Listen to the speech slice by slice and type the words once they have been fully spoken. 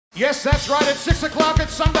Yes, that's right, it's 6 o'clock,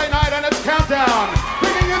 it's Sunday night, and it's Countdown,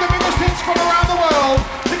 bringing you the biggest hits from around the world.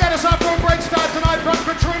 To get us off to a great start tonight from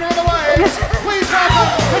Katrina and the Waves, please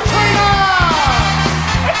welcome Katrina!